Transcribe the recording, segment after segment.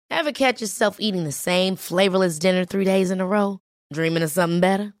Ever catch yourself eating the same flavorless dinner 3 days in a row? Dreaming of something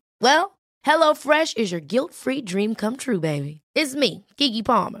better? Well, HelloFresh is your guilt-free dream come true, baby. It's me, Keke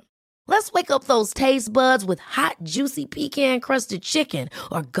Palmer. Let's wake up those taste buds with hot, juicy pecan-crusted chicken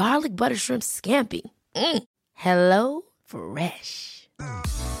or garlic butter shrimp scampi. Hello Fresh.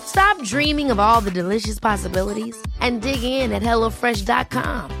 Stop dreaming of all the delicious possibilities and dig in at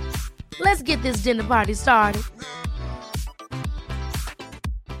HelloFresh.com. Let's get this dinner party started.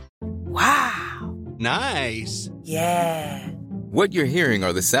 Wow. Nice. Yeah. What you're hearing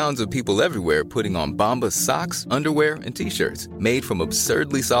are the sounds of people everywhere putting on Bombas socks, underwear, and T-shirts made from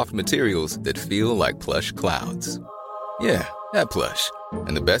absurdly soft materials that feel like plush clouds. Yeah, that plush.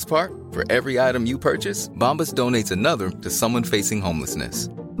 And the best part? For every item you purchase, Bombas donates another to someone facing homelessness.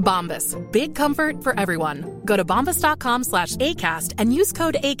 Bombas. Big comfort for everyone. Go to bombas.com/ACAST and use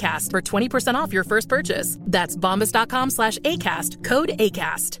code ACAST for 20% off your first purchase. That's bombas.com/ACAST. Code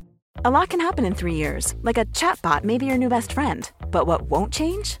ACAST. A lot can happen in 3 years, like a chatbot may be your new best friend. But what won't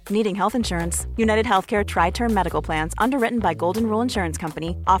change? Needing health insurance. United Healthcare Tri-Term Medical Plans, underwritten by Golden Rule Insurance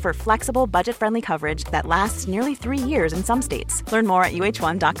Company, offer flexible, budget-friendly coverage that lasts nearly 3 years in some states. Learn more at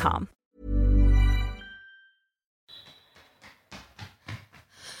uh1.com.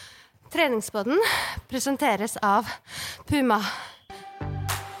 Treningspodden presenteres av Puma.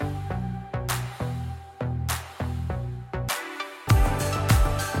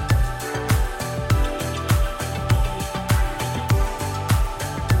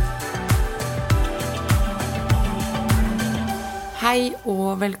 Hei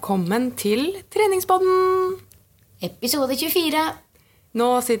og velkommen til Treningspodden! Episode 24. Nå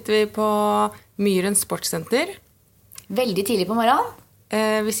sitter vi på Myren Sportssenter. Veldig tidlig på morgenen.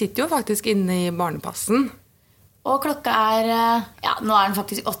 Vi sitter jo faktisk inne i barnepassen. Og klokka ja, nå den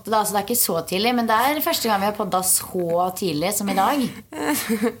faktisk 8 da, så det ikke så tidlig, men det første gang vi har poddet så tidlig som i dag.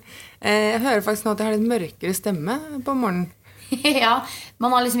 Jeg hører faktisk nå at jeg har litt mørkere stemme på morgenen. Ja,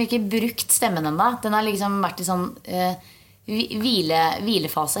 man har liksom ikke brukt stemmen enda. Den har liksom vært i sånn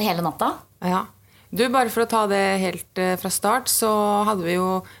hvilefase hele natta. Ja. Du, bare for å ta det helt fra start, så hadde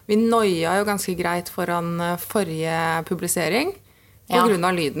vi nøya jo ganske greit foran forrige publisering på grunn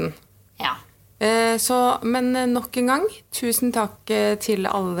av lyden. Ja. Men nok en gang, tusen takk til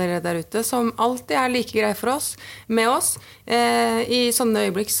alle dere der ute, som alltid like grei for oss, med oss. I sånne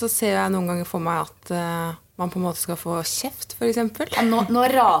øyeblikk så ser jeg noen ganger for meg at man på en måte skal få kjeft, for eksempel. Ja, nå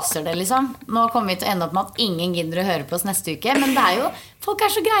raser det liksom. Nå kommer vi til å ende opp med at ingen gidder å høre på oss neste uke. Men det jo, folk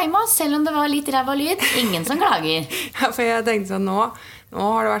så greie med oss, selv om det var litt ræva lyd. Ingen som klager. Ja, for jeg tenkte sånn, nå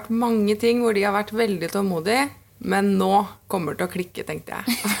har det vært mange ting hvor de har vært veldig tålmodige. Men nå kommer det til å klikke, tenkte jeg.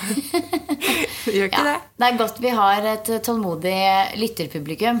 Gjør ikke det? Det godt vi har et tålmodig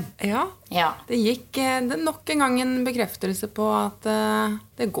lytterpublikum. Ja. Det gikk nok en gang en bekreftelse på at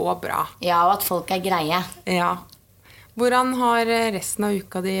det går bra. Ja, og at folk greie. Ja. Hvordan har resten av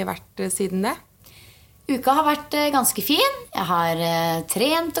uka di vært siden det? Uka har vært ganske fin. Jeg har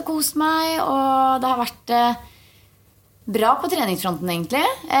trent og kost meg, og det har vært bra på treningsfronten egentlig.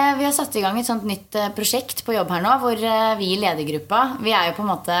 Vi har satt i gang et sånt nytt prosjekt på jobb her nå, hvor vi i ledergruppa, vi jo på en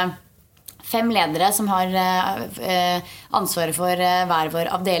måte 5 ledere som har ansvaret for hver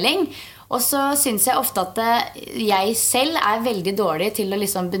vår avdeling. Og så synes jeg ofte at jeg selv veldig dårlig til å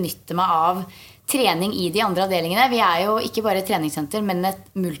liksom benytte meg av trening i de andre avdelingene. Vi jo ikke bare et treningssenter, men et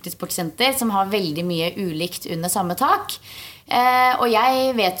multisportsenter som har veldig mye ulikt under samme tak. Og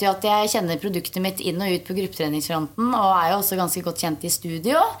jeg vet jo at jeg kjenner produktet mitt inn og ut på gruppetreningsfronten, og jo også ganske godt kjent i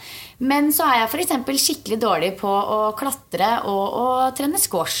studio. Men så jeg for eksempel skikkelig dårlig på å klatre og å trene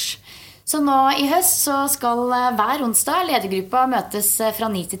squash. Så nå i høst så skal hver onsdag ledergruppa møtes fra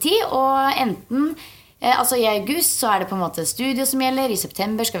 9 til 10, og enten altså i august så det på en måte studio som gjelder, i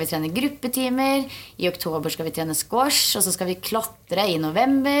september skal vi trene gruppetimer, i oktober skal vi trene squash, og så skal vi klatre i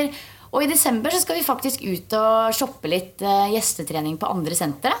november, og i desember så skal vi faktisk ut og shoppe litt gjestetrening på andre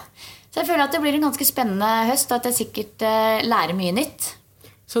sentre. Så jeg føler at det blir en ganske spennende høst, og at jeg sikkert lærer mye nytt.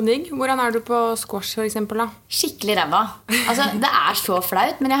 Så digg. Hvordan du på squash for eksempel da? Skikkelig ræva. Altså, det så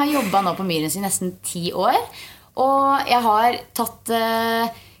flaut, men jeg har jobbet nå på Myren i nesten 10 år, og jeg har tatt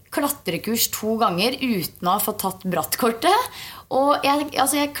klatrekurs 2 ganger uten å ha fått tatt brattkortet. Og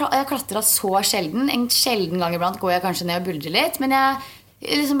jeg klatret så sjelden. En sjelden gang iblant går jeg kanskje ned og buldrer litt, men jeg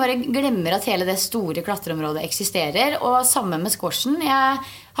liksom bare glemmer at hele det store klatreområdet eksisterer. Og sammen med squashen. Jeg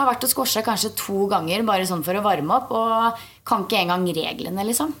har vært og squashet kanskje 2 ganger bare sånn for å varme opp, og kan ikke engang reglene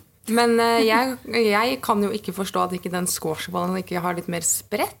liksom. Men jeg kan jo ikke forstå at ikke den squashballen ikke har litt mer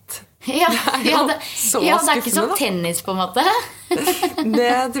sprett. Ja, det ikke som da. tennis på en måte.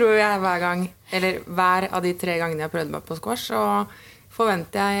 Det tror jeg hver gang, eller hver av de 3 gangene jeg prøvde meg på squash, og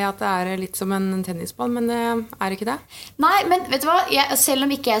forventer jeg at det litt som en tennisball, men det ikke det. Nei, men vet du hva? Selv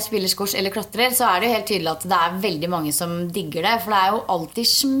om ikke jeg spiller squash eller klatrer, så det jo helt tydelig at det veldig mange som digger det. For det jo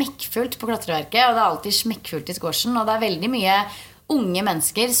alltid smekkfullt på klatreverket, og det alltid smekkfullt i squashen. Og det veldig mye unge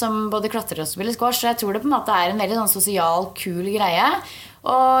mennesker som både klatrer og spiller squash. Så jeg tror det på en måte en veldig sånn sosial, kul greie.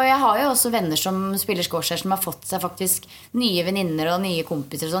 Og jeg har jo også venner som spiller squash her, som har fått seg faktisk nye venninner og nye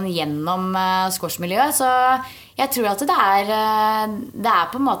kompiser og sånn gjennom squashmiljøet. Så jeg tror at det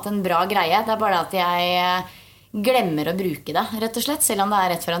på en måte en bra greie. Det bare at jeg glemmer å bruke det, rett og slett, selv om det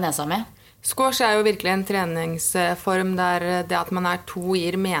rett foran nesa mi. Squash jo virkelig en treningsform der det at man to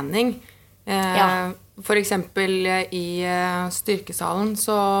gir mening. For eksempel i styrkesalen,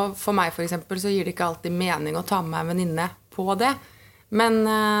 så for meg for eksempel, så gir det ikke alltid mening å ta med en venninne på det. Men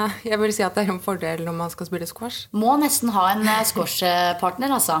jeg vil si at det en fordel når man skal spille squash. Må nesten ha en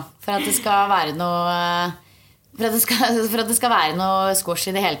squash-partner, altså, for at det skal være noe for at det skal være noe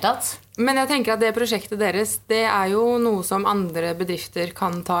squash i det hele tatt. Men jeg tenker at det prosjektet deres, det jo noe som andre bedrifter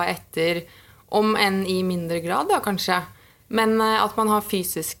kan ta etter, om enn i mindre grad da, kanskje. Men at man har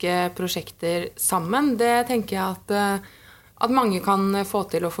fysiske prosjekter sammen, det tenker jeg at mange kan få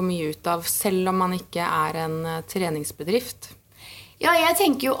til å få mye ut av, selv om man ikke en treningsbedrift. Ja, jeg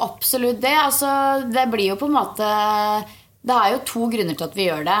tenker jo absolutt det. Altså, det blir jo på en måte... Det jo 2 grunner til at vi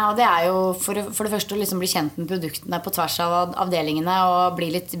gjør det. Og det jo for det første å liksom bli kjent med produktene på tvers av avdelingene, og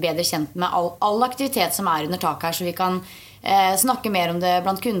bli litt bedre kjent med all aktivitet som under taket her, så vi kan snakke mer om det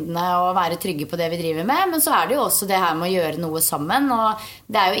blant kundene og være trygge på det vi driver med. Men så det jo også det her med å gjøre noe sammen. Og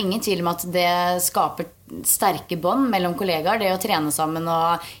det jo ingen tvil om at det skaper sterke bånd mellom kollegaer, det å trene sammen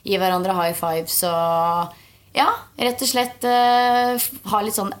og gi hverandre high fives og... Ja, rett og slett ha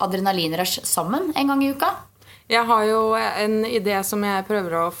litt sånn adrenalinrush sammen en gang i uka. Jeg har jo en idé som jeg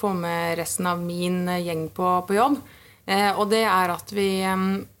prøver å få med resten av min gjeng på jobb. Og det at vi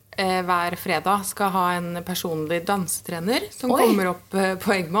hver fredag skal ha en personlig dansetrener som kommer opp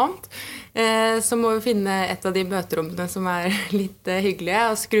på Egmont. Så må vi finne et av de møterommene som litt hyggelige,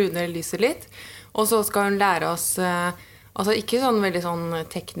 og skru ned lyset litt. Og så skal hun lære oss, altså ikke sånn veldig sånn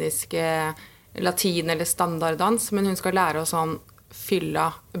teknisk latin eller standarddans, men hun skal lære oss sånn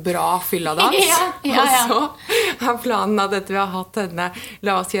bra fylladans. Ja. Og så planen at etter vi har hatt henne,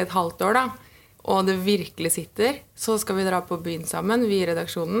 la oss si et halvt år da, og det virkelig sitter, så skal vi dra på byen sammen, vi i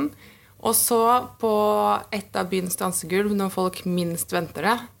redaksjonen. Og så på et av byens dansegulv, når folk minst venter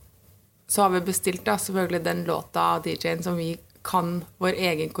det, så har vi bestilt da, selvfølgelig den låta av DJ-en som vi kan vår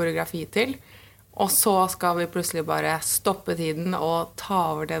egen koreografi til. Og så skal vi plutselig bare stoppe tiden og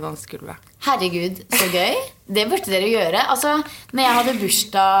ta over det dansegulvet. Herregud, så gøy. Det burde dere gjøre. Altså, når jeg hadde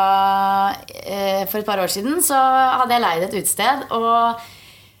bursdag for et par år siden, så hadde jeg leid et utsted, og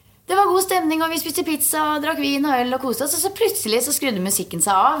det var god stemning, og vi spiste pizza, drakk vin og øl og koste oss, og så plutselig så skrudde musikken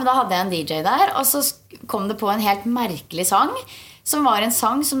seg av. Da hadde jeg en DJ der, og så kom det på en helt merkelig sang, som var en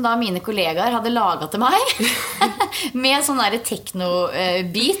sang som da mine kollegaer hadde laget til meg med sånn der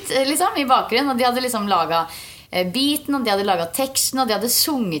techno-beat liksom, i bakgrunnen, og de hadde liksom laget beaten, og de hadde laget teksten, og de hadde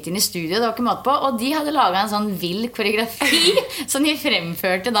sunget inn i studio, det var ikke måte på, og de hadde laget en sånn vild koreografi som de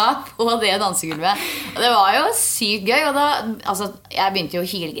fremførte da på det dansegulvet, og det var jo sykt gøy, og da, altså, jeg begynte jo å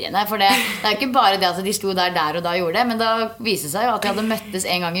hylgrine, for det jo ikke bare det at de sto der og da gjorde det, men da viste det seg jo at de hadde møttes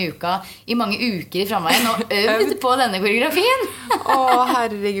en gang i uka, i mange uker i framveien, og øvd på denne koreografien.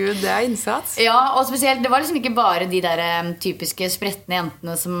 Herregud, det innsats. Ja, og spesielt, det var liksom ikke bare de der typiske sprettende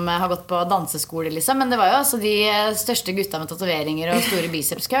jentene som har gått på danseskole, liksom, men det var jo også de største gutta med tatoveringer og store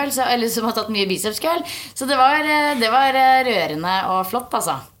bicepskøll, eller som har tatt mye bicepskøll. Så det var rørende og flott,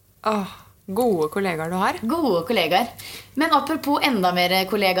 altså. Gode kollegaer du har. Gode kollegaer. Men apropos enda mer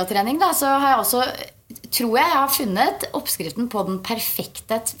kollegatrening, da, så har jeg også, tror jeg har funnet oppskriften på den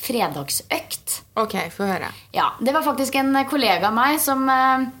perfekte fredagsøkt. Ok, få høre. Ja, det var faktisk en kollega av meg som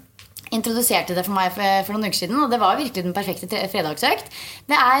introduserte det for meg for noen uker siden, og det var virkelig den perfekte fredagsøkt.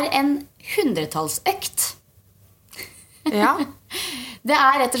 Det en 100-tallsøkt. Ja. Det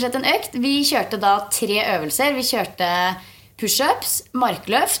rett og slett en økt. Vi kjørte da 3 øvelser. Vi kjørte push-ups,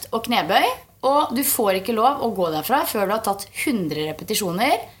 markløft og knebøy. Og du får ikke lov å gå derfra før du har tatt 100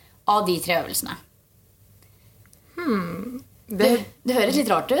 repetisjoner av de 3 øvelsene. Det høres litt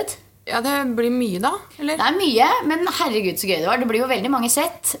rart ut. Ja, det blir mye da, eller? Det mye, men herregud så gøy det var. Det blir jo veldig mange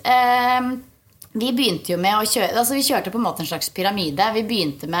sett. Vi begynte jo med å kjøre, altså vi kjørte på en måte en slags pyramide. Vi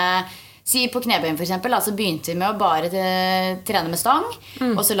begynte med Si på knebøyen for eksempel, så begynte vi med å bare trene med stang,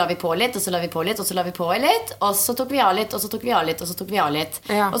 og så la vi på litt, og så la vi på litt, og så la vi på litt, og så tok vi av litt, og så tok vi av litt, og så tok vi av litt.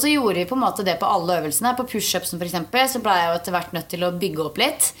 Ja. Og så gjorde vi på en måte det på alle øvelsene. På push-upsen for eksempel, så ble jeg jo etter hvert nødt til å bygge opp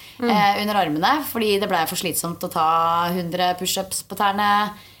litt under armene, fordi det ble for slitsomt å ta 100 push-ups på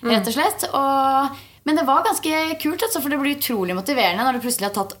tærne, rett og slett. Men det var ganske kult, altså, for det blir utrolig motiverende når du plutselig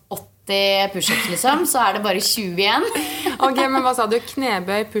har tatt 80 push-ups, liksom, så det bare 20 igjen. Ok, men hva sa du?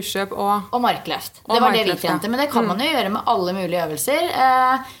 Knebøy, push-up og markløft. Det var det vi trente, men det kan man jo gjøre med alle mulige øvelser.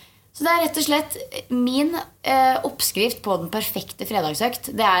 Så det rett og slett min oppskrift på den perfekte fredagsøkt.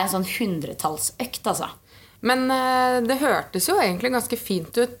 Det en sånn 100-tallsøkt, altså. Men det hørtes jo egentlig ganske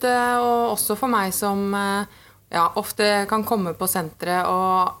fint ut, og også for meg som ofte kan komme på senteret,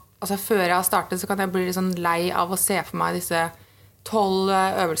 og altså, før jeg har startet så kan jeg bli litt sånn lei av å se for meg disse 12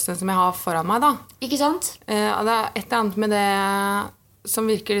 øvelsene som jeg har foran meg da. Ikke sant? Det et eller annet med det som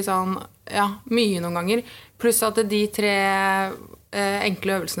virker litt sånn, mye noen ganger. Pluss at de 3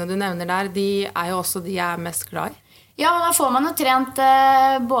 enkle øvelsene du nevner der, de jo også de jeg mest glad i. Ja, da får man jo trent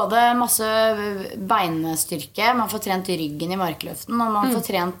både masse beinstyrke, man får trent ryggen i markløften, og man får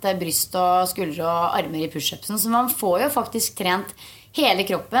trent bryst og skuldre og armer i push-upsen, så man får jo faktisk trent hele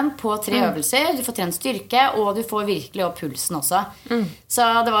kroppen på 3 øvelser. Du får trent styrke, og du får virkelig opp pulsen også.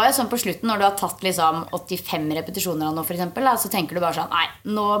 Så det var jo sånn på slutten, når du har tatt liksom 85 repetisjoner av noe for eksempel, så tenker du bare sånn, nei,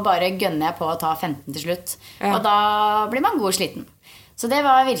 nå bare gønner jeg på å ta 15 til slutt. Og da blir man god og sliten. Så det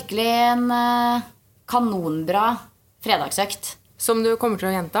var virkelig en kanonbra fredagsøkt. Som du kommer til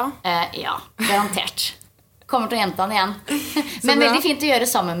å gjenta? Ja, garantert. Kommer til å gjenta den igjen. Men veldig fint å gjøre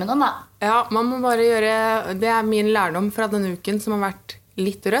sammen med noen da. Ja, man må bare gjøre, det min lærdom fra denne uken som har vært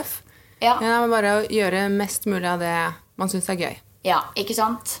litt røff. Ja. Man må bare gjøre mest mulig av det man synes gøy. Ja, ikke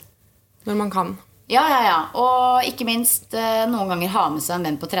sant? Når man kan. Ja. Og ikke minst noen ganger ha med seg en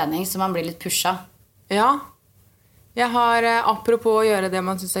venn på trening, så man blir litt pushet. Ja. Jeg har, apropos å gjøre det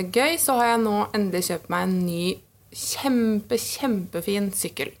man synes gøy, så har jeg nå endelig kjøpt meg en ny kjempefin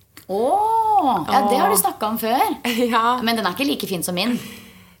sykkel. Ja, det har du snakket om før. Ja. Men den ikke like fin som min.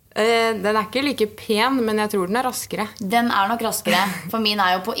 Den ikke like pen, men jeg tror den raskere. Den nok raskere, for min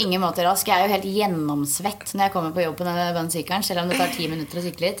jo på ingen måte rask. Jeg jo helt gjennomsvett når jeg kommer på jobb på den sykkelen, selv om det tar 10 minutter å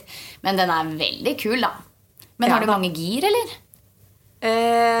sykle litt. Men den veldig kul da. Men har du mange gir, eller?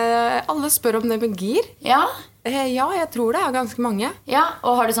 Alle spør om det med gir. Ja? Ja, jeg tror det ganske mange. Ja,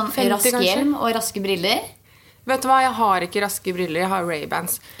 og har du sånn rask hjelm og raske briller? Vet du hva, jeg har ikke raske briller, jeg har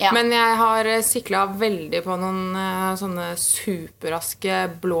Ray-Bans. Ja. Men jeg har siklet veldig på noen sånne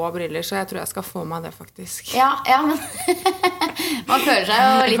superraske blå briller, så jeg tror jeg skal få meg det faktisk. Ja, men man føler seg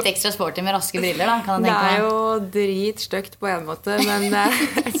jo litt ekstra sporty med raske briller da, kan jeg tenke meg. Det jo dritstøkt på en måte, men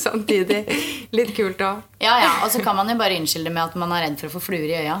samtidig litt kult også. Ja, og så kan man jo bare unnskylde med at man redd for å få fluer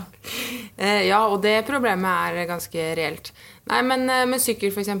i øya. Ja, og det problemet ganske reelt. Nei, men med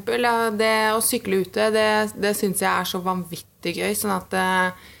sykkel for eksempel, det å sykle ute, det synes jeg så vanvittig gøy, sånn at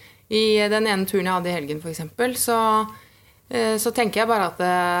i den ene turen jeg hadde i helgen for eksempel, så tenker jeg bare at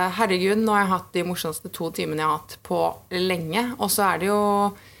herregud, nå har jeg hatt de morsomste 2 timene jeg har hatt på lenge, og så det jo,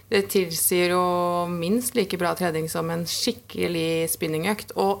 det tilsier jo minst like bra trening som en skikkelig spinningøkt,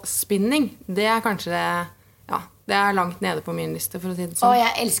 og spinning, det kanskje det langt nede på min liste, for å si det sånn.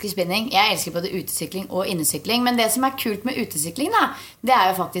 Jeg elsker spinning. Jeg elsker både utesykling og innesykling. Men det som kult med utesykling da, det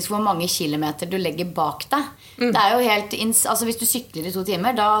jo faktisk hvor mange kilometer du legger bak deg. Det jo helt, altså hvis du sykler i 2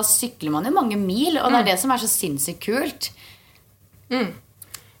 timer, da sykler man jo mange mil, og det det som så sinnssykt kult.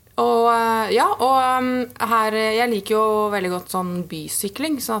 Og her, jeg liker jo veldig godt sånn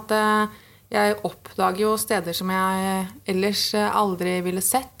bysykling, så at jeg oppdager jo steder som jeg ellers aldri ville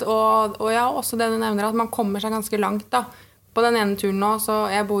sett, og også det du nevner, at man kommer seg ganske langt da. På den ene turen nå,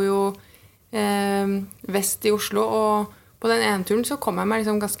 så jeg bor jo vest i Oslo, og på den ene turen så kom jeg meg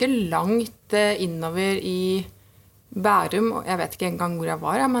liksom ganske langt innover i Bærum, og jeg vet ikke engang hvor jeg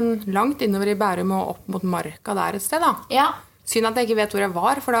var, men langt innover i Bærum og opp mot Marka der et sted da. Ja. Synd at jeg ikke vet hvor jeg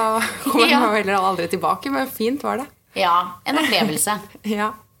var, for da kommer jeg heller aldri tilbake, men fint var det. Ja, en opplevelse.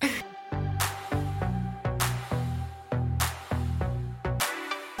 Ja.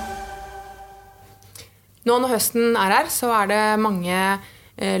 Nå når høsten her, så det mange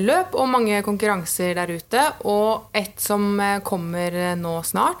løp og mange konkurranser der ute, og et som kommer nå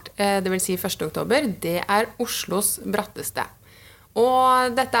snart, det vil si 1. oktober, det Oslos bratteste.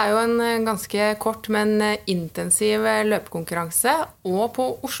 Og dette jo en ganske kort, men intensiv løpekonkurranse, og på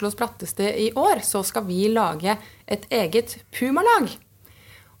Oslos bratteste i år så skal vi lage et eget Puma-lag.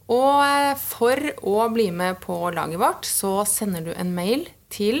 Og for å bli med på laget vårt, så sender du en mail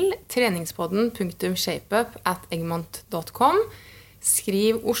til treningspodden.shapeup@egmont.com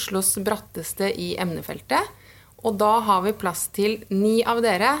skriv Oslos bratteste i emnefeltet, og da har vi plass til 9 av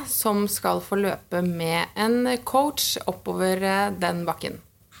dere som skal få løpe med en coach oppover den bakken.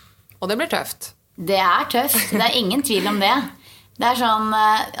 Og det blir tøft. Det er tøft, det er ingen tvil om det. Det er sånn,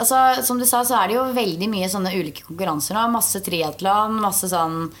 altså, som du sa, så er det jo veldig mye sånne ulike konkurranser nå. Masse triathlon, masse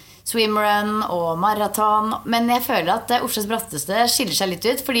sånn swimrun og maraton. Men jeg føler at Oslos bratteste skiller seg litt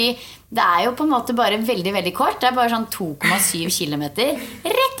ut, fordi det er jo på en måte bare veldig, veldig kort. Det er bare sånn 2,7 kilometer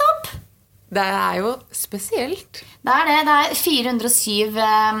rett opp. Det er jo spesielt. Det er det. Det er 407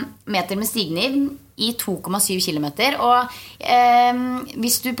 meter med stigning i 2,7 kilometer. Og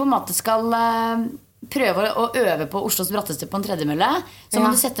hvis du på en måte skal prøve å øve på Oslos bratteste på en tredemølle, så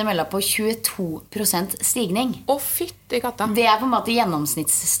må du sette mølla på 22% stigning. Å, fytti katta. Det er på en måte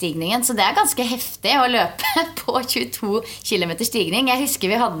gjennomsnittsstigningen, så det er ganske heftig å løpe på 22 kilometer stigning. Jeg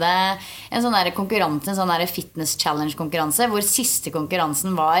husker vi hadde en sånn der konkurranse, en sånn der fitness challenge konkurranse, hvor siste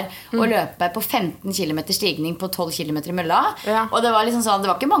konkurransen var å løpe på 15 kilometer stigning på 12 kilometer i mølla. Ja. Og det var liksom sånn,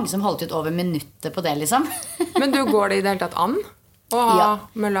 det var ikke mange som holdt ut over minuttet på det, liksom. Men du, går det i det hele tatt an å ha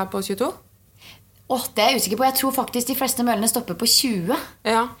mølla på 22? Det er jeg usikker på. Jeg tror faktisk de fleste møllene stopper på 20.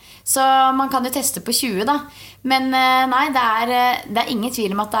 Ja. Så man kan jo teste på 20 da. Men nei, det er ingen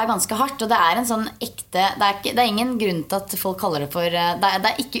tvil om at det er ganske hardt. Og det er en sånn ekte, det er ingen grunn til at folk kaller det for, det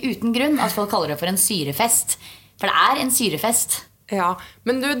er ikke uten grunn at folk kaller det for en syrefest. For det er en syrefest. Ja,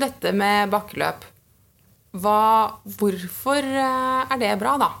 men du, dette med bakkeløp, hvorfor er det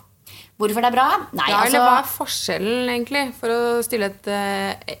bra da? Hvorfor det er bra? Nei, eller hva er forskjellen egentlig? For å stille et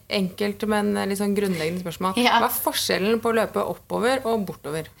enkelt, men litt sånn grunnleggende spørsmål. Ja. Hva er forskjellen på å løpe oppover og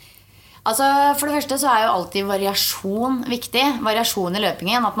bortover? Altså, for det første så er jo alltid variasjon viktig. Variasjon i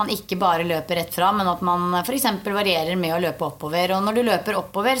løpingen, at man ikke bare løper rett fra, men at man for eksempel varierer med å løpe oppover. Og når du løper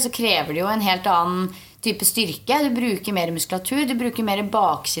oppover, så krever det jo en helt annen type styrke. Du bruker mer muskulatur, du bruker mer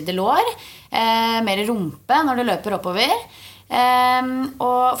bakside lår, mer rumpe når du løper oppover.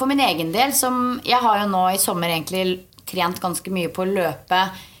 Og for min egen del, jeg har jo nå i sommer egentlig trent ganske mye på å løpe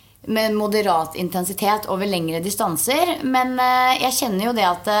med moderat intensitet over lengre distanser, men jeg kjenner jo det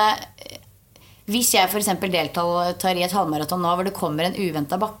at hvis jeg for eksempel deltar i et halvmaraton nå hvor det kommer en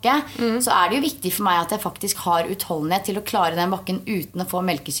uventet bakke, så er det jo viktig for meg at jeg faktisk har utholdenhet til å klare den bakken uten å få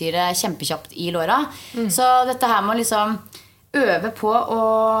melkesyre kjempekjapt i låra. Så dette her må liksom øve på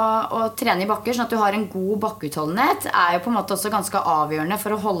å trene i bakker sånn at du har en god bakkeutholdenhet er jo på en måte også ganske avgjørende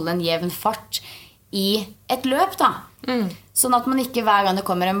for å holde en jevn fart i et løp da. Sånn at man ikke hver gang det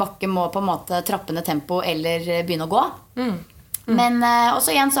kommer en bakke må på en måte trappe ned tempo eller begynne å gå. Men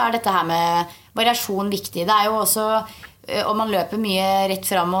også igjen så er dette her med variasjon viktig. Det er jo også, om man løper mye rett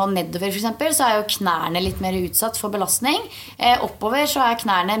frem og nedover for eksempel, så er jo knærne litt mer utsatt for belastning. Oppover så er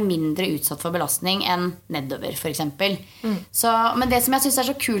knærne mindre utsatt for belastning enn nedover for eksempel. Så, men det som jeg synes er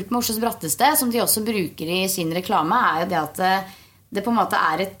så kult med Oslos bratteste, som de også bruker i sin reklame, er jo det at det på en måte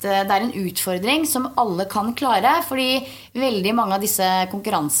det er en utfordring som alle kan klare, fordi veldig mange av disse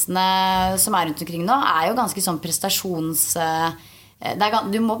konkurransene som er rundt omkring nå, er jo ganske sånn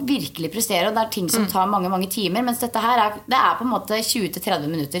du må virkelig prestere, og det er ting som tar mange, mange timer, mens dette her det er på en måte 20-30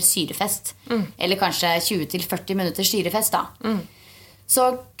 minutter syrefest, eller kanskje 20-40 minutter syrefest da. Så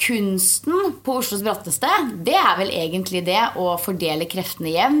kunsten på Oslos bratteste, det er vel egentlig det å fordele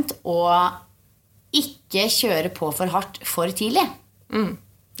kreftene jevnt, og ikke kjøre på for hardt for tidlig.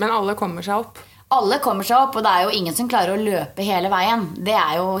 Men alle kommer seg opp. Alle kommer seg opp, og det er jo ingen som klarer å løpe hele veien. Det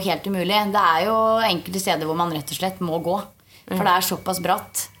er jo helt umulig. Det er jo enkelte steder hvor man rett og slett må gå. For det er såpass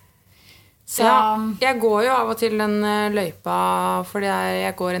bratt. Så ja, jeg går jo av og til den løypa, fordi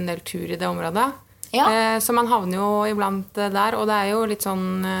jeg går en del tur i det området. Ja. Så man havner jo iblant der, og det er jo litt sånn,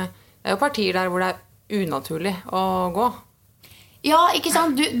 det er jo partier der hvor det er unaturlig å gå. Ja, ikke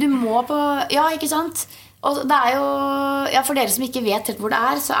sant? Du må på, ja, ikke sant? Og det er jo, ja, for dere som ikke vet helt hvor det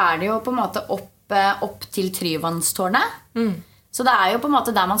er, så er det jo på en måte opp til Tryvannstårnet. Så det er jo på en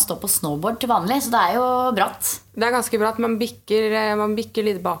måte der man står på snowboard til vanlig, så det er jo bratt. Det er ganske bratt, man bikker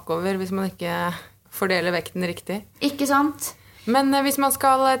litt bakover hvis man ikke fordeler vekten riktig. Ikke sant? Men hvis man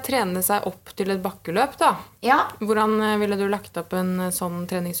skal trene seg opp til et bakkeløp da, ja. Hvordan ville du lagt opp en sånn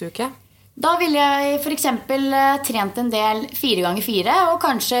treningsuke? Da ville jeg for eksempel trent en del 4x4 og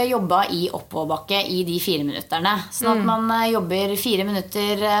kanskje jobba i oppoverbakke i de 4 minutterne. Sånn at man jobber 4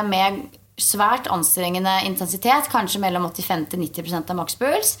 minutter med svært anstrengende intensitet, kanskje mellom 85-90% av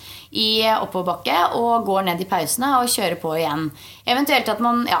makspuls i oppoverbakke, og går ned i pausene og kjører på igjen. Eventuelt at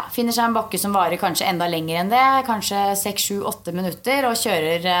man finner seg en bakke som varer kanskje enda lenger enn det, kanskje 6-7-8 minutter, og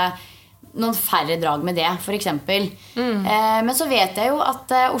kjører noen færre drag med det, for eksempel. Men så vet jeg jo at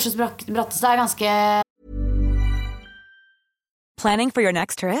Oslos bratteste er ganske... Planning for your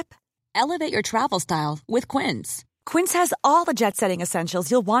next trip? Elevate your travel style with Quince. Quince has all the jet-setting essentials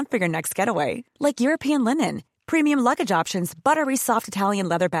you'll want for your next getaway, like European linen, premium luggage options, buttery soft Italian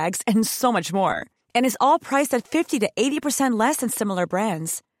leather bags, and so much more. And is all priced at 50 to 80% less than similar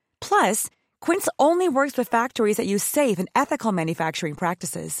brands. Plus, Quince only works with factories that use safe and ethical manufacturing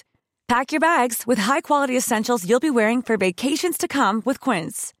practices. Pack your bags with high-quality essentials you'll be wearing for vacations to come with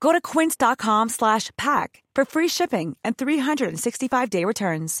Quince. Go to quince.com/pack for free shipping and 365-day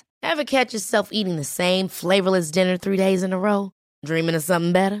returns. Ever catch yourself eating the same flavorless dinner 3 days in a row? Dreaming of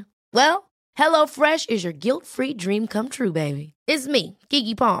something better? Well, HelloFresh is your guilt-free dream come true, baby. It's me,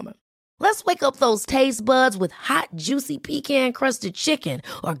 Keke Palmer. Let's wake up those taste buds with hot, juicy pecan-crusted chicken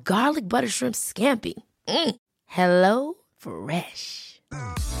or garlic butter shrimp scampi. HelloFresh.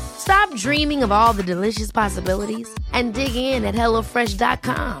 Stop dreaming of all the delicious possibilities and dig in at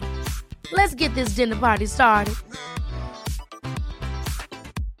HelloFresh.com. Let's get this dinner party started.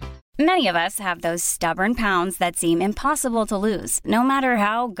 Many of us have those stubborn pounds that seem impossible to lose, no matter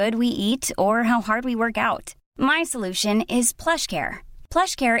how good we eat or how hard we work out. My solution is PlushCare.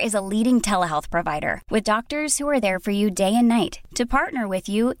 PlushCare is a leading telehealth provider with doctors who are there for you day and night to partner with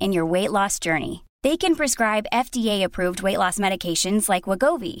you in your weight loss journey. They can prescribe FDA-approved weight loss medications like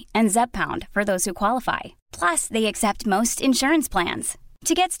Wegovy and Zepbound for those who qualify. Plus, they accept most insurance plans.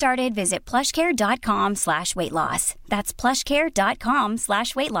 To get started, visit plushcare.com/weightloss. That's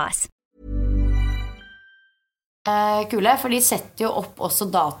plushcare.com/weightloss. Kule, for de setter jo opp også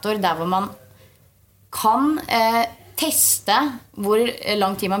datoer der hvor man kan teste hvor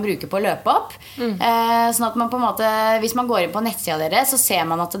lang tid man bruker på å løpe opp. Sånn at man på en måte, hvis man går inn på nettsida deres, så ser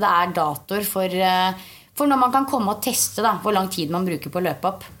man at det er datoer for når man kan komme og teste da, hvor lang tid man bruker på å løpe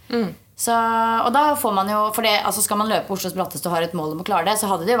opp. Så, og da får man jo, for det, altså skal man løpe Oslos bratteste og har et mål om å klare det, så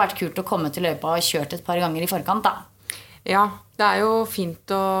hadde det jo vært kult å komme til løypa og kjørt et par ganger i forkant da. Ja, det er jo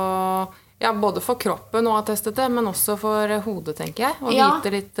fint å både for kroppen å ha testet det, men også for hodet, tenker jeg, og vite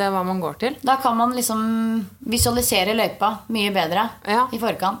litt hva man går til. Da kan man liksom visualisere løypa mye bedre i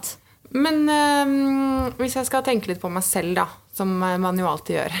forkant. Men hvis jeg skal tenke litt på meg selv da, som man jo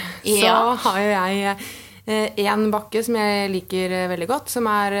alltid gjør, så har jo jeg en bakke som jeg liker veldig godt, som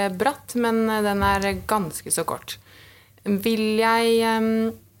er bratt, men den er ganske så kort. Vil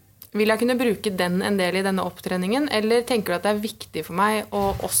jeg kunne bruke den en del i denne opptreningen, eller tenker du at det er viktig for meg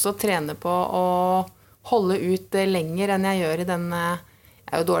å også trene på å holde ut lenger enn jeg gjør i den, jeg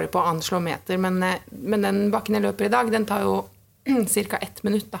er jo dårlig på å anslå meter, men den bakken jeg løper i dag, den tar jo cirka 1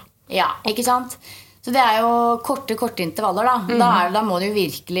 minutt da. Ja, ikke sant? Så det er jo korte intervaller da. Da må du jo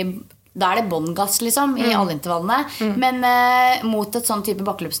virkelig, da er det båndgass liksom i alle intervallene. Men mot et sånn type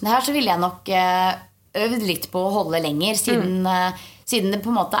bakkeløpsende her, så vil jeg nok øvd litt på å holde lenger, siden det på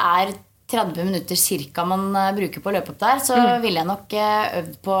en måte er 30 minutter cirka man bruker på å løpe opp der, så vil jeg nok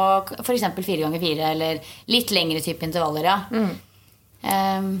øvd på for eksempel 4x4 eller litt lengre type intervaller,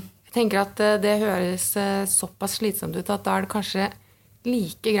 Jeg tenker at det høres såpass slitsomt ut at da er det kanskje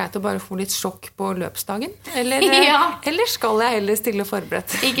like greit å bare få litt sjokk på løpsdagen, eller skal jeg heller stille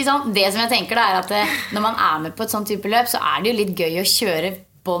forberedt? Ikke sant? Det som jeg tenker da er at når man er med på et sånt type løp, så er det jo litt gøy å kjøre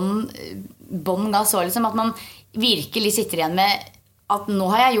bånd gass også, liksom, at man virkelig sitter igjen med at nå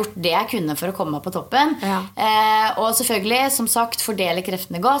har jeg gjort det jeg kunne for å komme meg på toppen. Og selvfølgelig, som sagt, fordele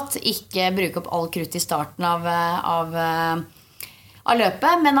kreftene godt, ikke bruke opp all krutt i starten av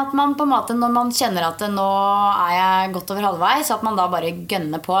løpet, men at man på en måte, når man kjenner at nå er jeg godt over halvveis, så at man da bare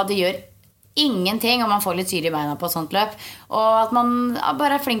gønner på. Det gjør ingenting om man får litt syre i beina på et sånt løp, og at man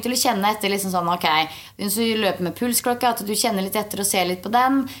bare er flink til å kjenne etter liksom sånn, ok, hvis du løper med pulsklokke, at du kjenner litt etter og ser litt på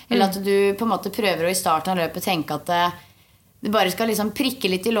den, eller at du på en måte prøver å i starten av løpet tenke at du bare skal liksom prikke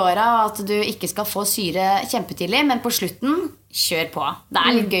litt i låra, og at du ikke skal få syre kjempetidlig, men på slutten, kjør på. Det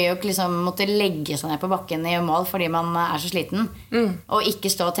er litt gøy å liksom måtte legge seg ned på bakken i mål fordi man er så sliten, og ikke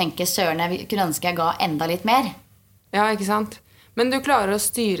stå og tenke, søren, jeg kunne ønske jeg ga enda litt mer. Ja, ikke sant? Men du klarer å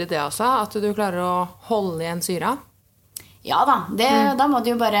styre det også, at du klarer å holde igjen syra? Ja da, da må du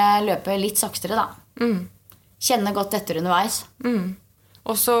jo bare løpe litt saktere da. Kjenne godt etter underveis.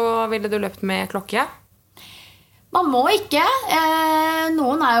 Og så ville du løpt med klokke? Man må ikke.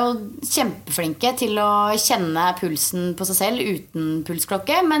 Noen er jo kjempeflinke til å kjenne pulsen på seg selv uten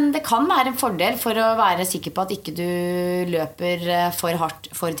pulsklokke, men det kan være en fordel for å være sikker på at ikke du løper for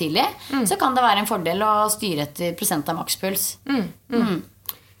hardt for tidlig. Så kan det være en fordel å styre etter prosent av makspuls.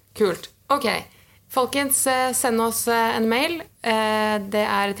 Kult. Ok. Folkens, send oss en mail. Det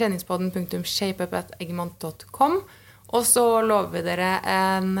er treningspodden.shapeup@egmont.com. Og så lover vi dere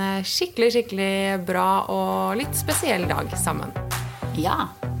en skikkelig bra og litt spesiell dag sammen. Ja.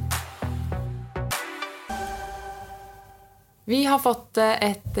 Vi har fått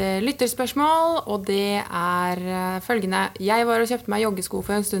et lytterspørsmål, og det følgende. Jeg var og kjøpte meg joggesko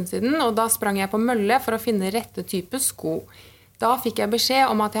for en stund siden, og da sprang jeg på mølle for å finne rette type sko. Da fikk jeg beskjed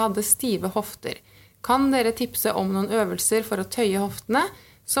om at jeg hadde stive hofter. Kan dere tipse om noen øvelser for å tøye hoftene,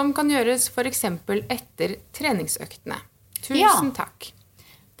 som kan gjøres for eksempel etter treningsøktene? Tusen takk.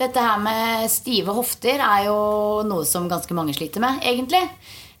 Dette her med stive hofter jo noe som ganske mange sliter med, egentlig.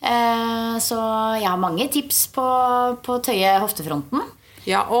 Så jeg har mange tips på tøye hoftefronten.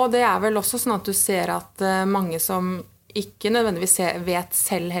 Ja, og det vel også sånn at du ser at mange som ikke nødvendigvis vet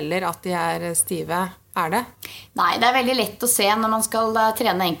selv heller at de stive, det? Nei, det veldig lett å se når man skal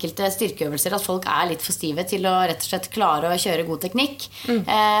trene enkelte styrkeøvelser at folk litt for stive til å rett og slett klare å kjøre god teknikk.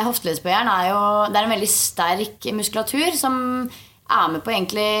 Hofteleddsbøyeren det en veldig sterk muskulatur som med på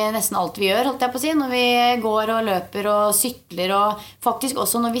egentlig nesten alt vi gjør, holdt jeg på å si, når vi går og løper og sykler, og faktisk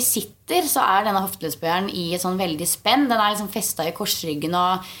også når vi sitter, så denne hofteleddsbøyeren i et sånn veldig spenn. Den liksom festet i korsryggen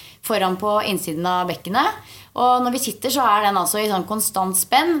og foran på innsiden av bekkenet. Og når vi sitter, så den altså i sånn konstant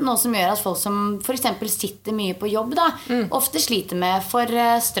spenn, noe som gjør at folk som for eksempel sitter mye på jobb, ofte sliter med for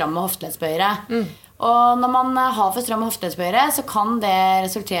stramme hofteleddsbøyere. Og når man har for stramme hofteleddsbøyere, så kan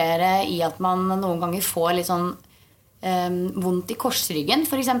det resultere i at man noen ganger får litt sånn vondt i korsryggen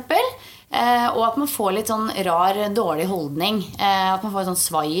for eksempel, og at man får litt sånn rar, dårlig holdning, at man får sånn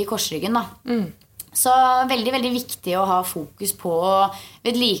svai i korsryggen da. Så veldig, veldig viktig å ha fokus på å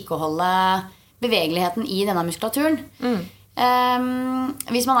vedlikeholde bevegeligheten i denne muskulaturen.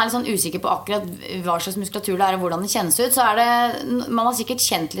 Hvis man litt sånn usikker på akkurat hva slags muskulatur det og hvordan det kjennes ut, så man har sikkert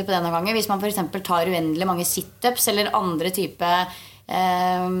kjent litt på det noen ganger hvis man for eksempel tar uendelig mange sit-ups eller andre type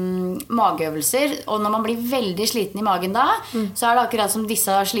mageøvelser, og når man blir veldig sliten i magen da, så det akkurat som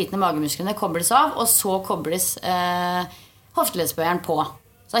disse slitne magemusklene kobles av, og så kobles hofteleddsbøyeren på.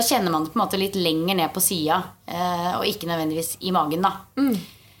 Så da kjenner man det på en måte litt lenger ned på siden, og ikke nødvendigvis i magen da.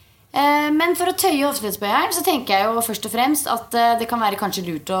 Men for å tøye hofteleddsbøyeren så tenker jeg jo først og fremst at det kan være kanskje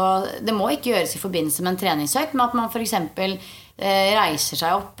lurt det må ikke gjøres i forbindelse med en treningsøkt, men at man for eksempel reiser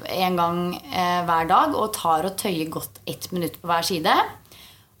seg opp en gang hver dag og tar og tøyer godt 1 minutt på hver side.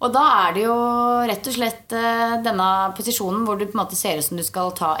 Og da det jo rett og slett denne posisjonen hvor du på en måte ser ut som du skal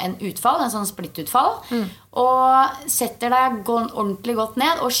ta en utfall, en sånn splittutfall, og setter deg ordentlig godt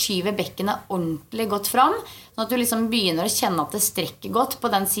ned og skyver bekkenet ordentlig godt fram, sånn at du liksom begynner å kjenne at det strekker godt på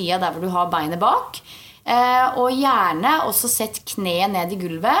den siden der hvor du har beinet bak, og gjerne også sett kneet ned i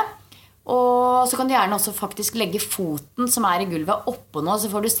gulvet, og så kan du gjerne også faktisk legge foten som i gulvet oppå nå, så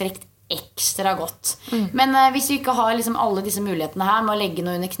får du strekt ekstra godt. Men hvis du ikke har liksom alle disse mulighetene her med å legge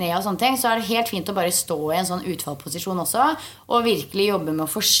noe under kneet og sånne ting, så det helt fint å bare stå i en sånn utfallposisjon også, og virkelig jobbe med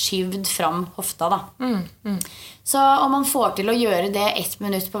å få skyvd fram hofta da. Så om man får til å gjøre det 1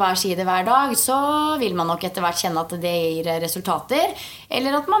 minutt på hver side hver dag, så vil man nok etter hvert kjenne at det gir resultater,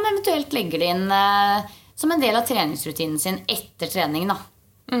 eller at man eventuelt legger det inn som en del av treningsrutinen sin etter trening da.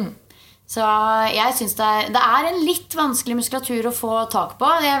 Så jeg synes det en litt vanskelig muskulatur å få tak på.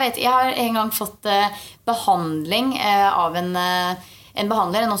 Jeg har en gang fått behandling av en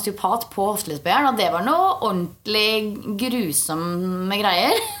behandler, en osteopat på hofteleddsbøyeren, og det var noe ordentlig grusomme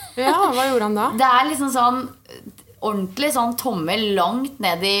greier. Ja, hva gjorde han da? Det liksom sånn ordentlig sånn tommel langt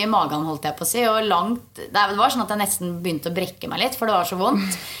ned i magen, holdt jeg på å si, og det var sånn at jeg nesten begynte å brekke meg litt, for det var så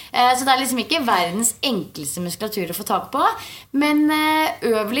vondt. Så det liksom ikke verdens enkleste muskulatur å få tak på, men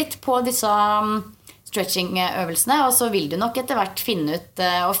øv litt på disse stretching-øvelsene, og så vil du nok etter hvert finne ut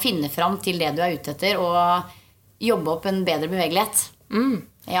og finne fram til det du ute etter, og jobbe opp en bedre bevegelighet.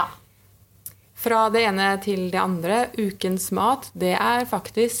 Ja. Fra det ene til det andre, ukens mat, det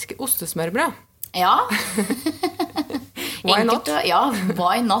faktisk ostesmørbrød. Ja. Why not? Ja,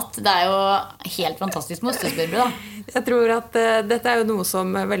 why not? Det jo helt fantastisk med ostesmørbrød da. Jeg tror at dette jo noe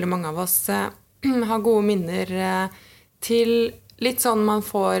som veldig mange av oss har gode minner til, litt sånn man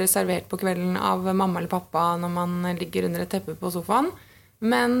får servert på kvelden av mamma eller pappa når man ligger under et teppe på sofaen.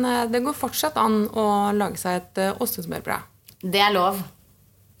 Men det går fortsatt an å lage seg et ostesmørbrød. Det lov.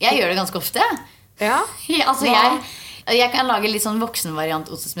 Jeg gjør det ganske ofte. Ja? Altså jeg kan lage litt sånn voksenvariant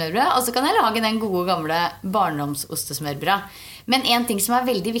ostesmørbrød, og så kan jeg lage den gode gamle barndomsostesmørbrød. Men en ting som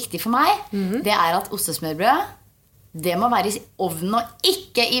veldig viktig for meg, det at ostesmørbrød, det må være i ovnen og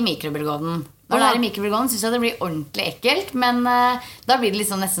ikke i mikrobølgeovnen. Når det i mikrobølgeovnen synes jeg det blir ordentlig ekkelt, men da blir det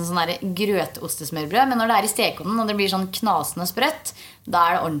liksom nesten sånn grøtostesmørbrød. Men når det i stekeovnen og det blir sånn knasende sprøtt, da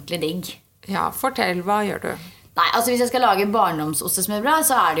det ordentlig digg. Ja, fortell, hva gjør du? Nei, altså hvis jeg skal lage barndomsostesmørbrød,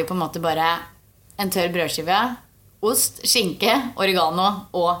 så det jo på en måte bare en tørr brødskive, ost, skinke, oregano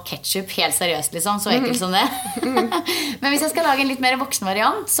og ketchup, helt seriøst liksom, så ekkelt som det. Men hvis jeg skal lage en litt mer voksen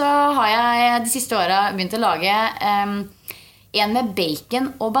variant, så har jeg de siste årene begynt å lage en med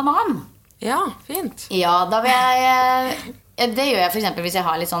bacon og banan. Ja, fint. Ja, da vil jeg... Det gjør jeg for eksempel hvis jeg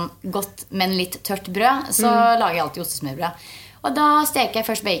har litt sånn godt, men litt tørt brød. Så lager jeg alltid ostesmørbrød. Og da steker jeg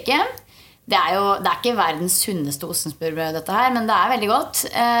først bacon. Det er ikke verdens sunneste ostesmørbrød dette her, men det er veldig godt.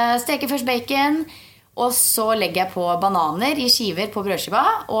 Steker først bacon, og så legger jeg på bananer i skiver på brødskiva,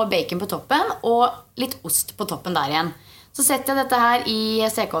 og bacon på toppen, og litt ost på toppen der igjen. Så setter jeg dette her i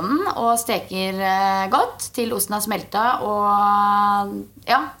stekeovnen og steker godt til osten har smeltet. Og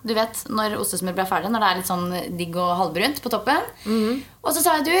ja, du vet når ostesmør blir ferdig, når det er litt sånn digg og halvbrunt på toppen. Og så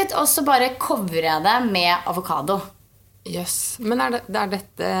tar jeg det ut, og så bare coverer jeg det med avokado. Yes. Men er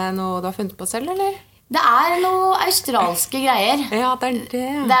dette noe du har funnet på selv, eller? Det er noe australske greier. Ja, det er det.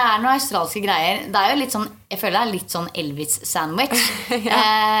 Det er noe australske greier. Det er jo litt sånn, jeg føler det er litt sånn Elvis-sandwich. Det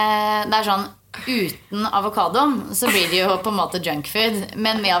er sånn, uten avokadoen så blir det jo på en måte junkfood.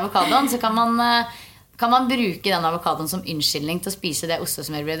 Men med avokadoen så kan man bruke den avokadoen som unnskyldning til å spise det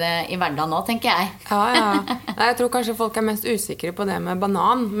ostesmørbrødet i hverdagen nå, tenker jeg. Ja. Nei, jeg tror kanskje folk er mest usikre på det med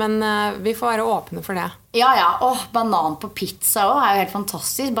banan, men vi får være åpne for det. Ja. Banan på pizza også er jo helt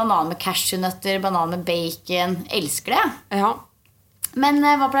fantastisk. Banan med cashewnøtter, banan med bacon. Elsker det. Ja. Men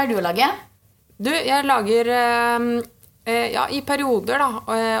hva pleier du å lage? Du, jeg lager... i perioder da,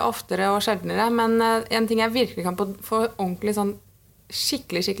 oftere og sjeldnere, men en ting jeg virkelig kan få ordentlig sånn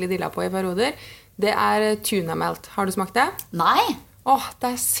skikkelig dilla på i perioder, det er tuna melt. Har du smakt det? Nei.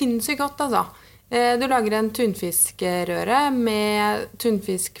 Det er sinnssykt godt, altså. Du lager en tunfiskrøre med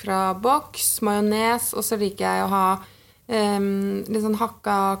tunfisk fra boks, majones, og så liker jeg å ha litt sånn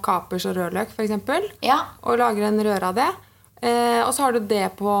hakka kapers og rødløk, for eksempel. Ja. Og lager en røre av det. Og så har du det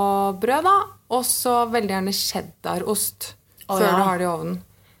på brød da, og så veldig gjerne cheddarost før du har det i ovnen.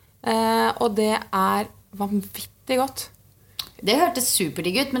 Og det er vanvittig godt. Det hørtes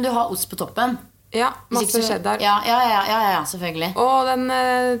superdigg ut, men du har ost på toppen. Ja, masse cheddar. Ja, selvfølgelig. Og den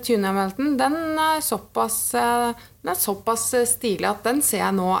tunamelten, den er såpass stilig at den ser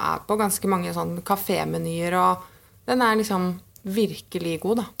jeg nå er på ganske mange sånn kafémenyer, og den er liksom virkelig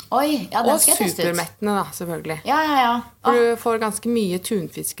god da. Oi, ja, den og skal jeg teste ut. supermettende da, selvfølgelig. Ja. For du får ganske mye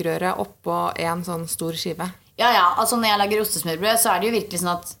tunfiskrøre oppå en sånn stor skive. Ja, altså når jeg lager ostesmørbrød, så er det jo virkelig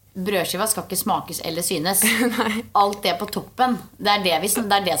sånn at brødskiva skal ikke smakes eller synes. Alt det på toppen, det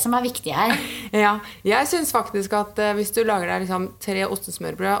er det som er viktig her. Ja, jeg synes faktisk at hvis du lager deg liksom 3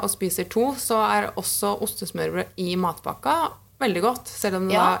 ostesmørbrød og spiser 2, så er også ostesmørbrød i matpakka veldig godt, selv om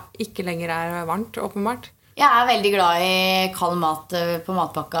det da ikke lenger er varmt, åpenbart. Jeg er veldig glad i kald mat på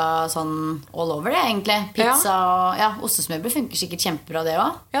matpakka sånn all over det, egentlig. Pizza og ostesmørbrød funker sikkert kjempebra det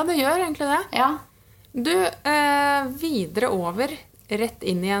også. Ja, det gjør egentlig det. Ja. Du, videre over, rett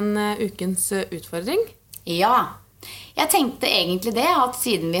inn i en ukens utfordring. Ja, jeg tenkte egentlig det, at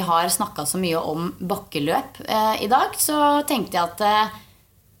siden vi har snakket så mye om bakkeløp i dag, så tenkte jeg at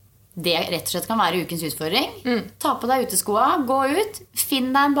det rett og slett kan være ukens utfordring. Ta på deg uteskoa, gå ut, finn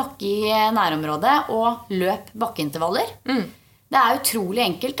deg en bakke i nærområdet og løp bakkeintervaller. Det er utrolig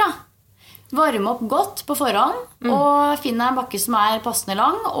enkelt da. Varme opp godt på forhånd og finn deg en bakke som er passende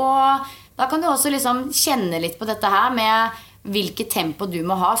lang, og da kan du også liksom kjenne litt på dette her med hvilket tempo du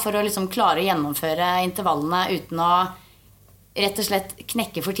må ha for å liksom klare å gjennomføre intervallene uten å rett og slett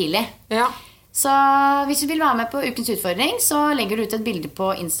knekke for tidlig. Ja. Så hvis du vil være med på ukens utfordring, så legger du ut et bilde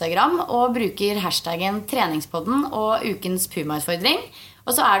på Instagram og bruker hashtaggen treningspodden og ukens Puma-utfordring.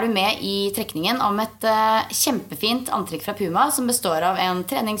 Og så er du med i trekningen om et kjempefint antrekk fra Puma som består av en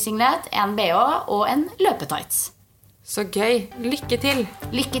treningssinglet, en BH og en løpetights. Så gøy. Lykke til!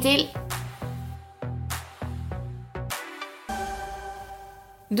 Lykke til!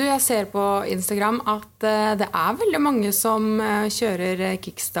 Du, jeg ser på Instagram at det er veldig mange som kjører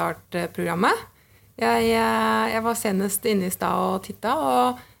Kickstart-programmet. Jeg var senest inne i stad og tittet,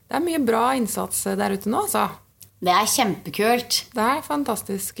 og det er mye bra innsats der ute nå, altså. Det er kjempekult. Det er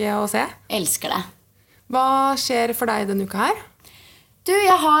fantastisk å se. Jeg elsker det. Hva skjer for deg denne uka her? Du,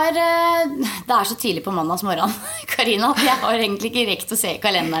 det er så tidlig på mandagsmorgen, Karina, at jeg har egentlig ikke rekt å se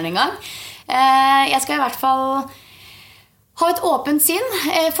kalenderen engang. Jeg skal i hvert fall ha et åpent sinn.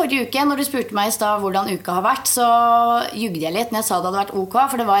 Forrige uke, når du spurte meg i sted hvordan uka har vært, så jugde jeg litt når jeg sa det hadde vært ok,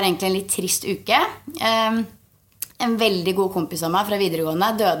 for det var egentlig en litt trist uke. En veldig god kompis av meg fra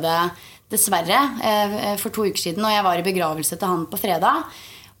videregående døde dessverre for 2 uker siden, og jeg var i begravelse til han på fredag.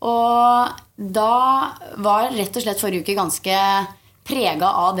 Og da var rett og slett forrige uke ganske preget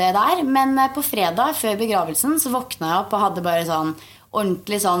av det der, men på fredag før begravelsen så våkna jeg opp og hadde bare sånn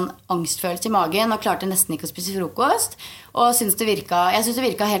ordentlig sånn angstfølelse i magen og klarte nesten ikke å spise frokost. Og jeg synes det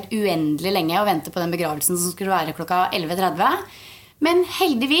virket helt uendelig lenge å vente på den begravelsen som skulle være klokka 11:30. Men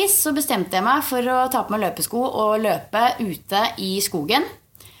heldigvis så bestemte jeg meg for å ta på meg løpesko og løpe ute i skogen.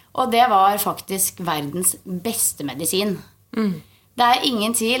 Og det var faktisk verdens beste medisin. Det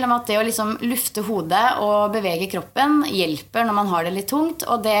ingen tvil om at det å liksom lufte hodet og bevege kroppen hjelper når man har det litt tungt.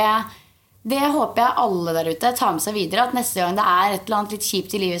 Og det håper jeg alle der ute tar med seg videre. At neste gang det et eller annet litt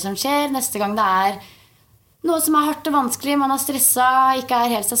kjipt i livet som skjer, neste gang det noe som hardt og vanskelig, man har stresset, ikke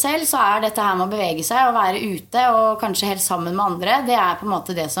helt seg selv, så dette her med å bevege seg og være ute og kanskje helt sammen med andre, det på en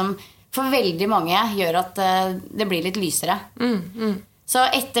måte det som for veldig mange gjør at det blir litt lysere. Så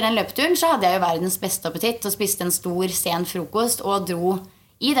etter den løpeturen så hadde jeg jo verdens beste appetitt og spiste en stor, sen frokost og dro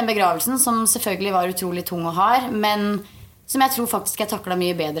i den begravelsen som selvfølgelig var utrolig tung og hard, men som jeg tror faktisk jeg taklet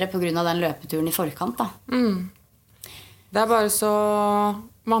mye bedre på grunn av den løpeturen i forkant da. Det bare så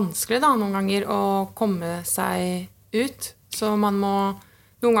vanskelig da, noen ganger å komme seg ut. Så noen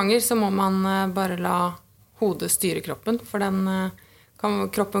ganger så må man bare la hodet styre kroppen, for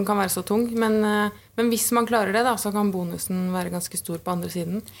kroppen kan være så tung. Men hvis man klarer det da, så kan bonusen være ganske stor på andre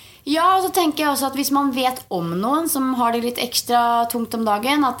siden. Ja, og så tenker jeg også at hvis man vet om noen som har det litt ekstra tungt om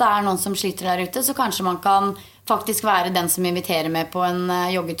dagen, at det noen som sliter der ute, så kanskje man kan faktisk være den som inviterer med på en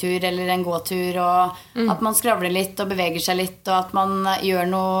joggetur eller en gåtur, og at man skravler litt og beveger seg litt, og at man gjør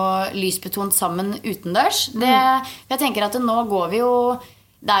noe lysbetont sammen utendørs. Jeg tenker at nå går vi jo,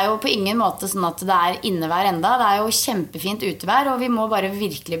 det jo på ingen måte sånn at det innevær enda, det jo kjempefint utevær, og vi må bare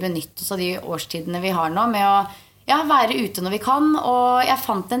virkelig benytte oss av de årstidene vi har nå med å være ute når vi kan. Og jeg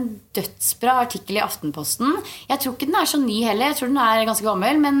fant en dødsbra artikkel i Aftenposten. Jeg tror ikke den så ny heller, jeg tror den ganske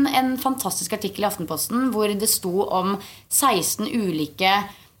gammel, men en fantastisk artikkel i Aftenposten hvor det sto om 16 ulike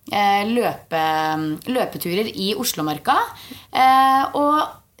løpeturer i Oslomarka,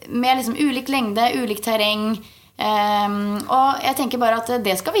 og med liksom ulik lengde, ulik terreng. Og jeg tenker bare at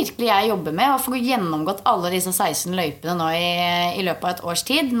det skal virkelig jeg jobbe med, å få gjennomgått alle disse 16 løypene nå i løpet av et års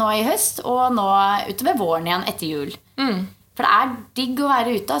tid, nå i høst og nå utover våren igjen etter jul. For det digg å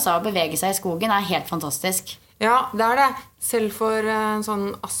være ute, altså, å bevege seg i skogen helt fantastisk. Ja, det det. Selv for en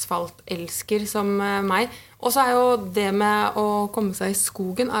sånn asfaltelsker som meg. Og så jo det med å komme seg i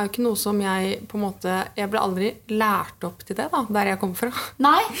skogen jo ikke noe som jeg på en måte, jeg ble aldri lært opp til det da, der jeg kommer fra.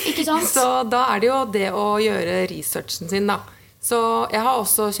 Nei, ikke sant? Så da det jo det å gjøre researchen sin da. Så jeg har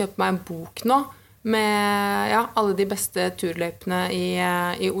også kjøpt meg en bok nå med alle de beste turløypene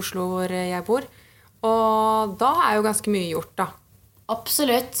i Oslo hvor jeg bor. Og da jo ganske mye gjort da.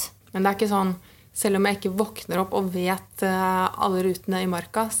 Absolutt. Men det ikke sånn, selv om jeg ikke våkner opp og vet alle rutene i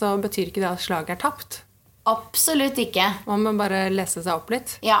marka, så betyr ikke det at slaget tapt. Absolutt ikke. Man må bare lese seg opp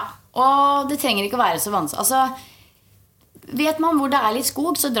litt. Ja, og det trenger ikke å være så vanskelig. Altså, vet man hvor det litt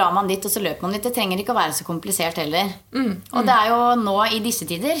skog, så drar man dit, og så løper man dit. Det trenger ikke å være så komplisert heller. Og det jo nå i disse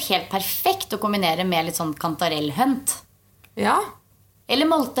tider helt perfekt å kombinere med litt sånn kantarellhønt. Ja. Eller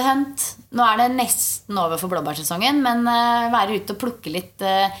moltehønt. Nå det nesten over for blåbærsesongen, men være ute og plukke litt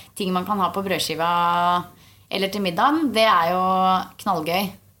ting man kan ha på brødskiva eller til middagen, det jo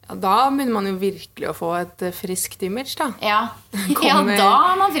knallgøy. Ja, da begynner man jo virkelig å få et friskt image da. Ja,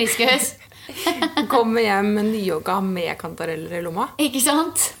 da man frisk i hus. Komme hjem nyjogga med kantareller i lomma. Ikke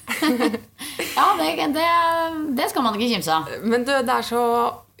sant? Ja, det skal man ikke kimse av. Men du, det så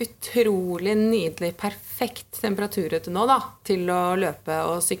utrolig nydelig, perfekt temperatur ute nå da, til å løpe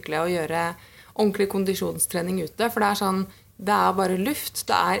og sykle og gjøre ordentlig kondisjonstrening ute. For det sånn, det bare luft,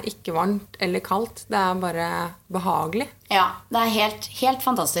 det ikke varmt eller kaldt, det bare behagelig. Ja, det helt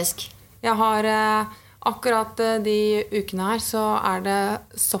fantastisk. Jeg har akkurat de ukene her, så det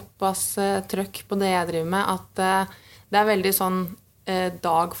såpass trøkk på det jeg driver med, at det veldig sånn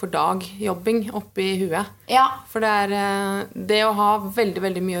dag for dag jobbing oppe i huet. Ja. For det det å ha veldig,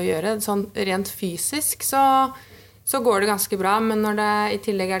 veldig mye å gjøre, sånn rent fysisk, så går det ganske bra, men når det i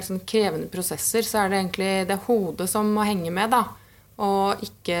tillegg litt sånn krevende prosesser, så det egentlig det hodet som må henge med da, og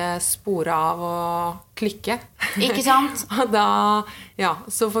ikke spore av og klikke. Ikke sant? Og da, ja,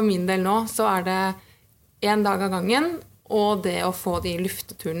 så for min del nå, så det en dag av gangen, og det å få de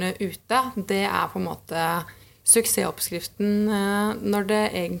lufteturene ute, det på en måte suksessoppskriften når det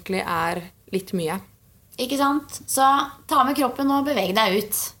egentlig litt mye. Ikke sant? Så ta med kroppen og beveg deg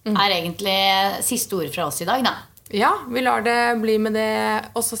ut, egentlig siste ord fra oss i dag da. Ja, vi lar det bli med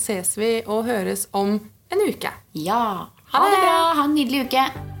det, og så ses vi og høres om en uke. Ja, ha det bra, ha en nydelig uke.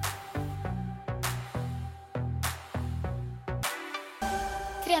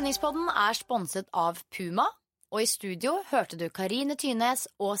 Treningspodden sponset av Puma, og i studio hørte du Karine Tynes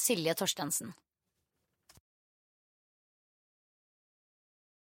og Silje Torstensen.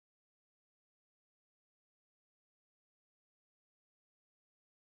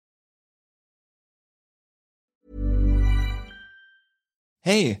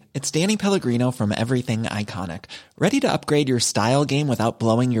 Hey, it's Danny Pellegrino from Everything Iconic. Ready to upgrade your style game without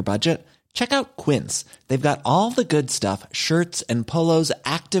blowing your budget? Check out Quince. They've got all the good stuff, shirts and polos,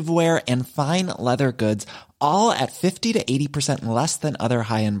 activewear, and fine leather goods, all at 50 to 80% less than other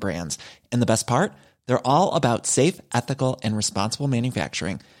high-end brands. And the best part? They're all about safe, ethical, and responsible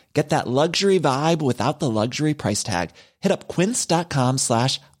manufacturing. Get that luxury vibe without the luxury price tag. Hit up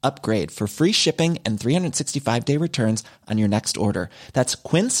quince.com/upgrade for free shipping and 365-day returns on your next order. That's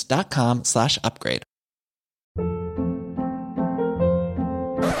quince.com/upgrade.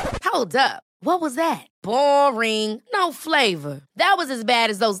 Hold up. What was that? Boring. No flavor. That was as bad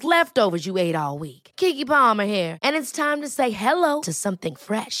as those leftovers you ate all week. Keke Palmer here, and it's time to say hello to something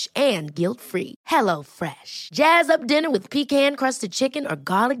fresh and guilt-free. Hello Fresh. Jazz up dinner with pecan-crusted chicken or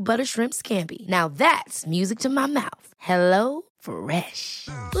garlic butter shrimp scampi. Now that's music to my mouth. Hello Fresh.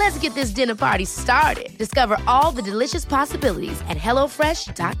 Let's get this dinner party started. Discover all the delicious possibilities at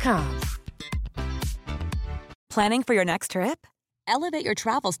hellofresh.com. Planning for your next trip? Elevate your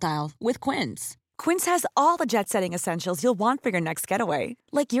travel style with Quince. Quince has all the jet-setting essentials you'll want for your next getaway,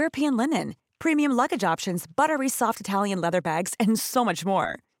 like European linen, premium luggage options, buttery soft Italian leather bags, and so much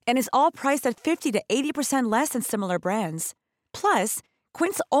more. And is all priced at 50 to 80% less than similar brands. Plus,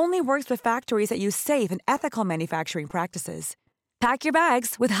 Quince only works with factories that use safe and ethical manufacturing practices. Pack your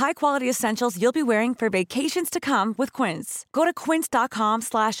bags with high-quality essentials you'll be wearing for vacations to come with Quince. Go to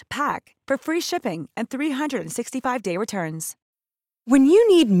quince.com/pack for free shipping and 365-day returns. When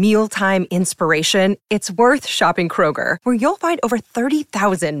you need mealtime inspiration, it's worth shopping Kroger, where you'll find over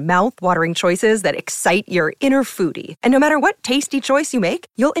 30,000 mouth-watering choices that excite your inner foodie. And no matter what tasty choice you make,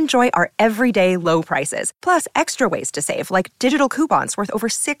 you'll enjoy our everyday low prices, plus extra ways to save, like digital coupons worth over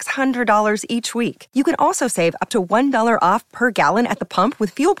 $600 each week. You can also save up to $1 off per gallon at the pump with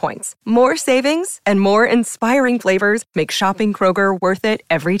fuel points. More savings and more inspiring flavors make shopping Kroger worth it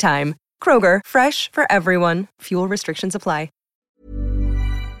every time. Kroger, fresh for everyone. Fuel restrictions apply.